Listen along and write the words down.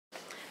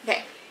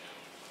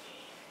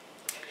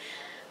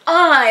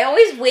I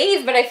always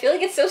wave, but I feel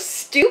like it's so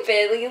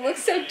stupid. Like, it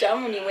looks so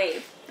dumb when you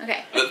wave.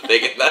 Okay. I'm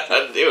thinking that's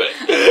how to do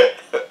it.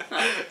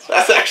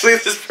 That's actually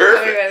just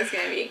perfect. I don't know what it's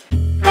gonna be.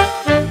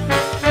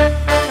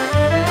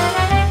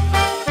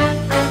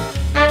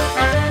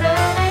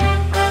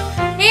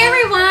 Hey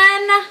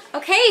everyone!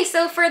 Okay,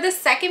 so for the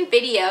second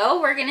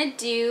video, we're gonna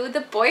do the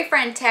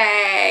boyfriend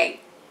tag.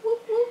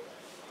 Whoop, whoop.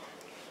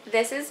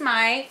 This is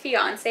my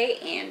fiance,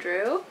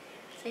 Andrew.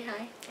 Say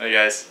hi. Hey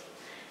guys.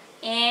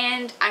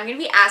 And I'm going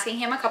to be asking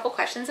him a couple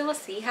questions and we'll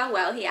see how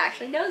well he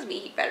actually knows me.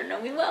 He better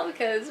know me well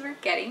because we're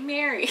getting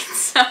married.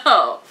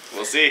 So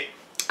we'll see.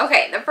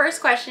 Okay, the first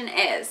question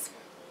is,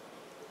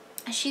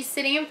 she's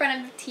sitting in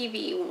front of the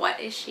TV. What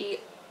is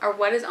she, or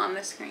what is on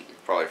the screen?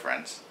 Probably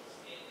Friends.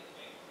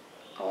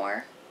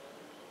 Or?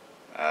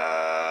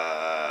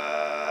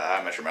 How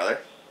I Met Your Mother.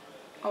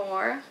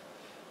 Or?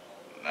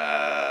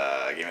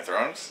 Game of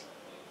Thrones.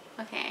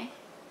 Okay.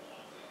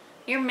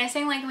 You're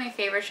missing like my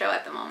favorite show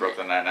at the moment.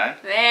 Brooklyn Nine-Nine.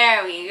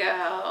 There we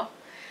go.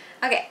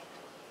 Okay.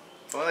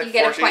 It's only like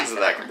 4 seasons of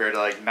that compared to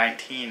like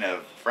 19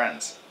 of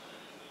Friends.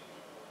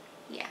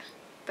 Yeah,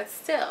 but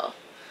still,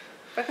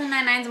 Brooklyn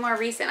Nine-Nine's more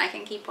recent. I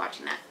can keep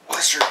watching that.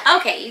 What's true?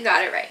 Okay, you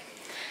got it right.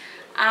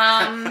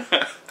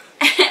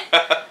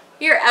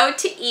 You're out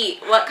to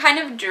eat. What kind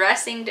of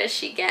dressing does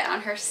she get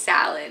on her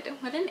salad?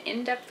 What an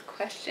in-depth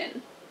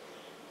question.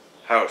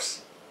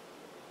 House.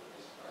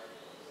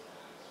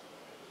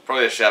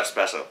 Probably a chef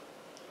special.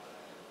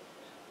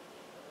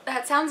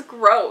 That sounds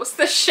gross.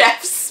 The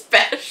chef's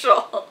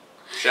special.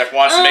 Chef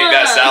wants to make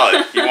that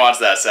salad. He wants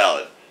that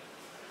salad.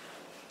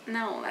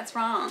 No, that's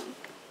wrong.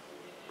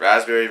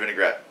 Raspberry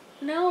vinaigrette.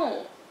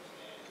 No.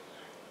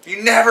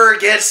 You never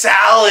get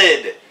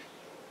salad!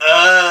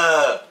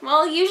 Ugh!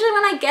 Well, usually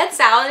when I get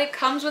salad, it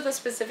comes with a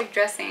specific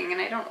dressing,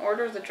 and I don't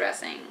order the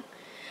dressing.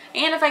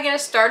 And if I get a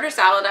starter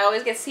salad, I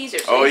always get Caesar.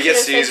 So oh, you get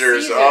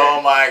Caesars. Oh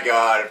my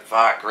god.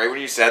 Fuck. Right when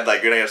you said,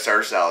 like, you're gonna get a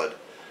starter salad.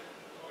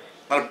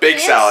 Not a big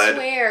salad. I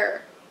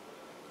swear.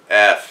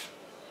 F.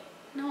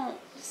 No.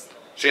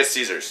 She gets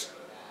Caesars.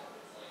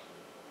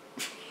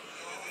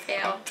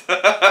 Fail.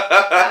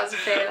 That was a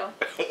fail.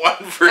 1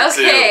 for 2.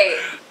 Okay.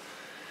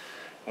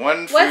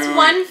 One food. What's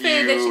one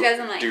food that she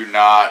doesn't like? Do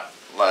not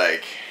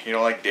like. You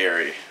don't like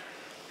dairy.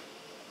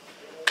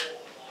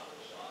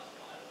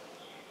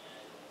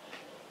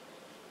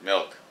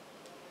 Milk.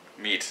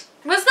 Meat.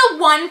 What's the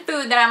one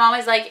food that I'm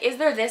always like, is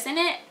there this in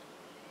it?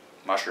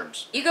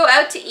 Mushrooms. You go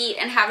out to eat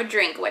and have a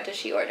drink. What does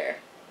she order?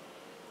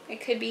 It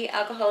could be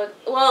alcoholic.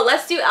 Well,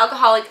 let's do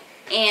alcoholic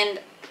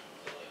and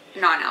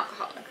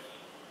non-alcoholic.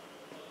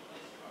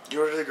 You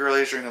order the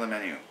girliest drink on the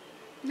menu.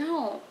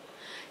 No.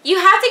 You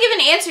have to give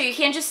an answer. You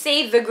can't just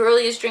say the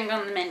girliest drink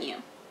on the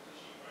menu.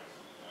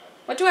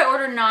 What do I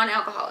order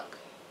non-alcoholic?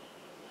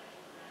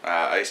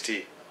 Iced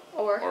tea.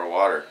 Or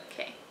water.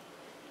 Okay.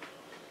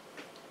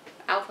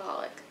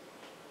 Alcoholic.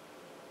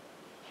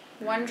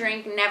 One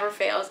drink never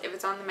fails. If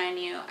it's on the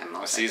menu, I'm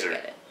most likely to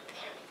get it.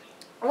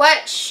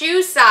 What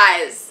shoe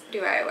size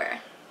do I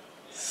wear?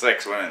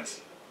 6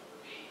 women's.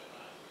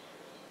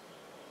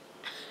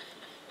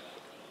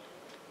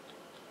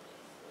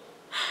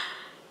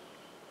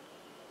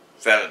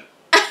 Seven.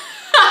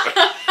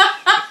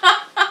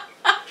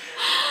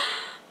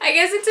 I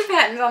guess it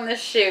depends on the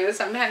shoe.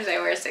 Sometimes I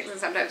wear 6 and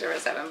sometimes I wear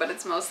 7, but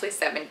it's mostly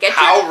 7. Get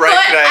how your right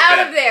foot could I have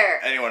out been? Of there.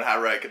 Anyone,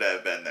 how right could I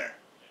have been there?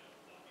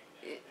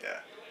 Yeah.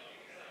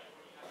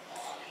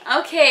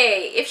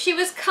 Okay, if she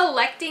was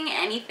collecting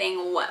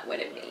anything, what would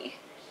it be?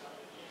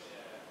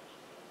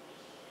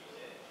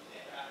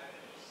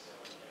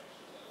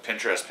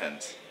 Pinterest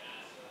pins.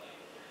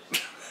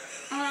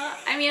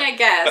 I mean, I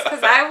guess,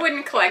 because I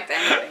wouldn't collect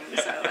anything,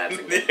 so that's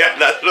a good yeah,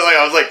 that's really,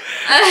 I was like,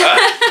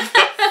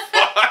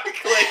 fuck?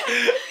 Like,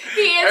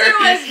 the answer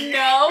was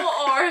no,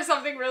 or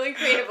something really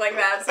creative like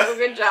that, so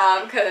good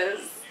job, because,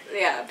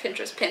 yeah,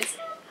 Pinterest pins.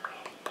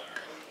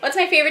 What's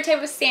my favorite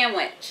type of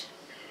sandwich?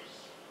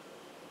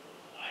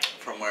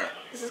 From where?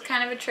 This is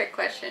kind of a trick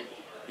question.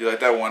 You like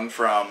that one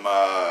from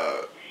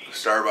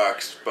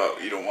Starbucks,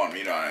 but you don't want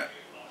meat on it.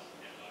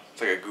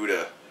 It's like a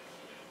Gouda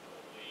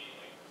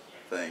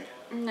thing.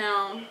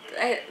 No,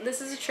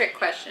 this is a trick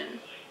question.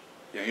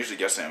 You don't usually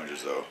get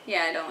sandwiches, though.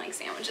 Yeah, I don't like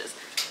sandwiches.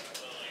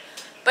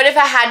 But if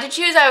I had to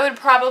choose, I would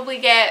probably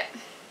get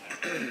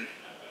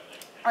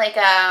like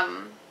a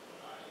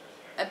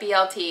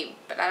BLT,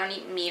 but I don't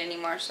eat meat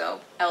anymore,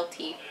 so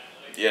LT.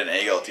 You had an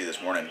egg LT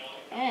this morning.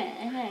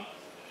 Mm-hmm.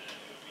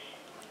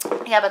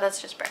 Yeah, but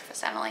that's just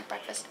breakfast. I don't like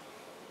breakfast.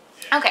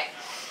 Okay.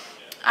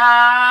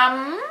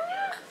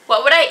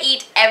 What would I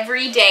eat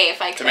every day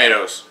if I could?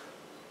 Tomatoes.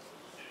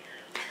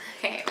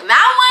 Okay, that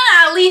one,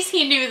 at least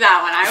he knew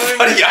that one. I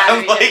would. Yeah,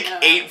 I'm like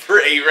 8 for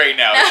 8 right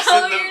now.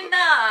 No, you're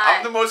not.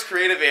 I'm the most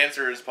creative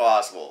answer as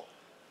possible.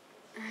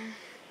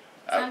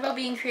 It's not about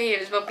being creative,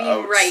 it's about being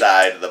right.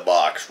 Outside the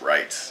box,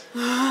 right.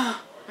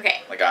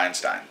 Okay. Like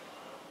Einstein.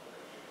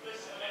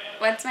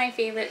 What's my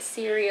favorite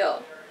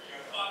cereal?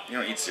 You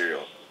don't eat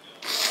cereal.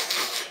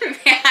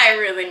 I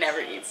really never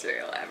eat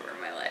cereal ever in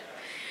my life.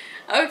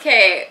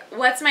 Okay,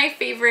 what's my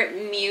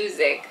favorite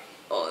music?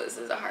 Oh, this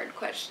is a hard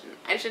question.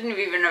 I shouldn't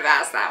even have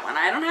asked that one.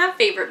 I don't have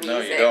favorite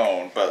music. No, you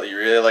don't, but you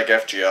really like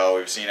FGL.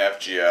 We've seen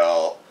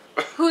FGL.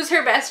 Who's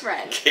her best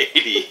friend?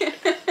 Katie.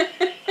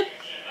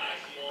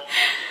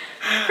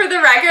 For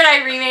the record,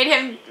 I remade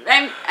him.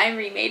 I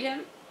remade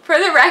him. For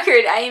the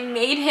record, I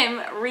made him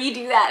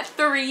redo that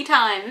 3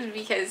 times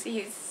because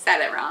he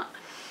said it wrong.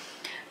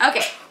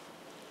 Okay.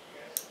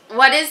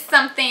 What is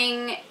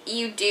something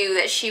you do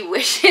that she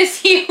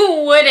wishes you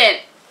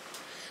wouldn't?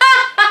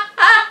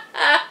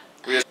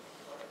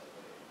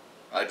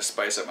 I like to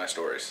spice up my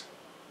stories.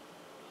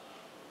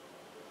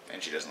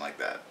 And she doesn't like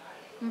that.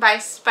 By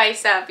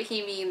spice up,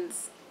 he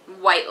means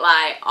white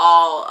lie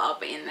all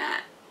up in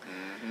that.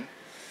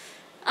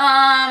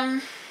 Mm-hmm.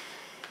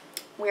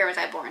 Where was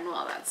I born?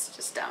 Well, that's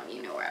just dumb.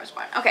 You know where I was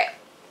born. Okay.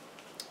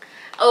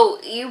 Oh,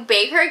 you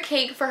bake her a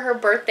cake for her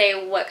birthday.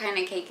 What kind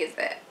of cake is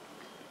it?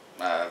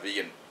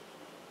 Vegan.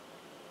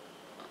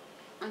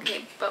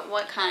 Okay, but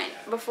what kind?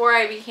 Before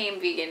I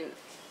became vegan,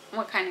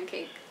 what kind of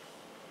cake?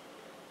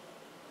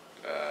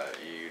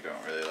 You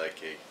don't really like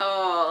cake.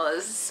 Oh,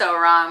 this is so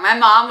wrong. My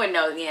mom would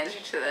know the answer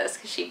to this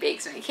because she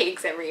bakes me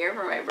cakes every year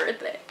for my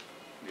birthday.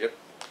 Yep,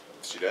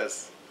 she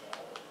does.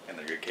 And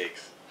they're good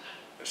cakes.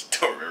 I just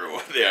don't remember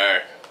what they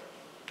are.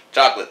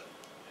 Chocolate.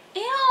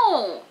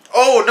 Ew.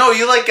 Oh, no,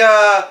 you like,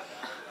 the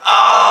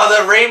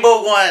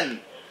rainbow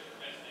one.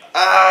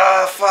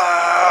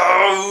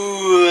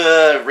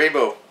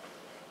 Rainbow.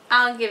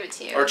 I'll give it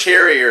to you. Or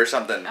cherry or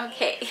something.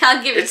 Okay,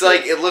 I'll give it to you. It's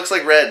like, it looks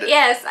like red.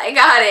 Yes, I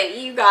got it.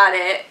 You got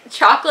it.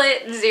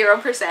 Chocolate,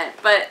 0%.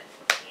 But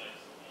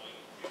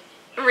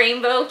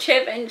rainbow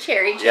chip and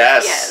cherry chip,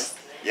 Yes.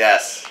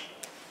 Yes.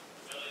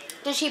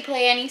 Does she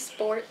play any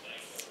sports?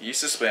 Used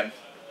to swim.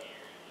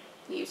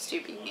 Used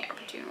to be the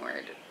opportune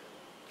word.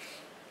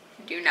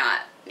 Do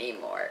not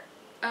anymore.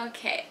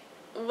 Okay.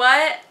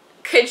 What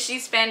could she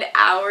spend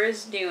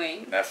hours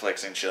doing?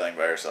 Netflix and chilling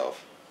by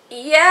herself.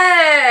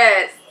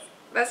 Yes!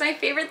 That's my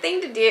favorite thing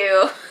to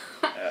do.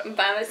 Yeah.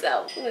 By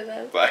myself.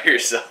 With By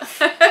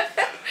yourself.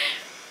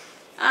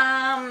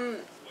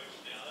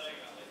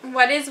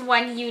 What is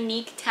one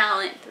unique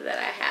talent that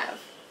I have?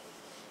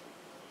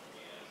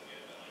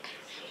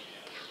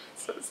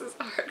 So this is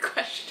a hard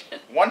question.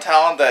 One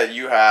talent that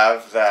you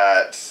have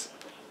that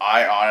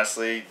I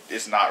honestly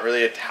is not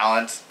really a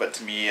talent, but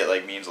to me it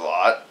like means a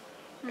lot,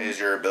 is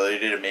your ability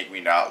to make me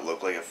not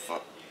look like an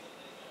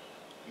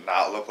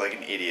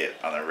idiot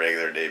on a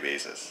regular day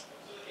basis.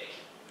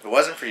 If it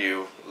wasn't for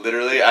you,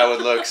 literally I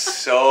would look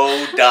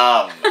so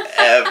dumb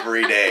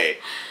every day.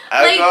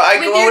 I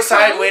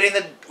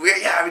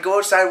would go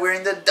outside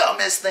wearing the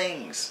dumbest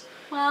things.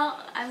 Well,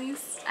 at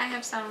least I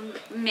have some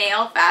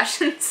male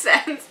fashion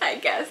sense, I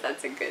guess.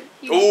 That's a good...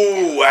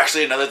 Ooh,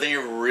 actually another thing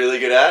you're really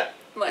good at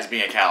is What?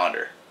 being a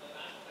calendar.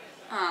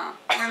 Oh,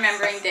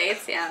 remembering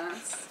dates, yeah.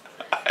 That's...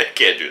 I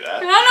can't do that. I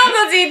don't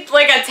know if that's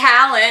like a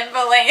talent,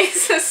 but like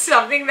it's just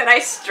something that I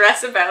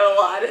stress about a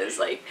lot is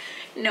like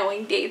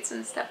knowing dates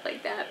and stuff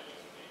like that.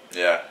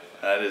 Yeah,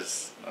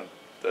 that's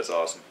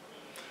awesome.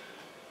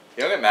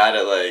 You don't get mad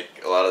at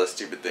like a lot of the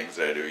stupid things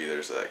that I do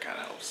either, so that kind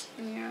of helps.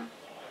 Yeah.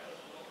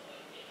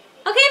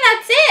 Okay,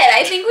 that's it.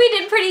 I think we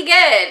did pretty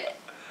good.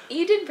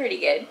 You did pretty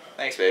good.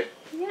 Thanks, babe.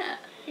 Yeah,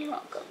 you're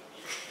welcome.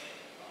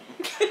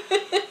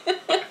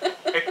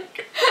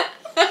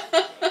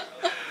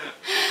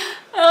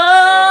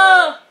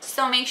 Oh,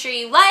 so make sure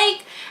you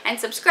like and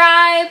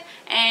subscribe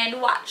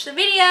and watch the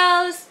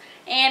videos,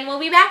 and we'll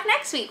be back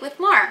next week with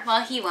more.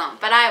 Well, he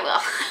won't, but I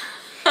will.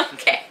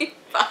 Okay,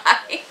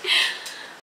 bye.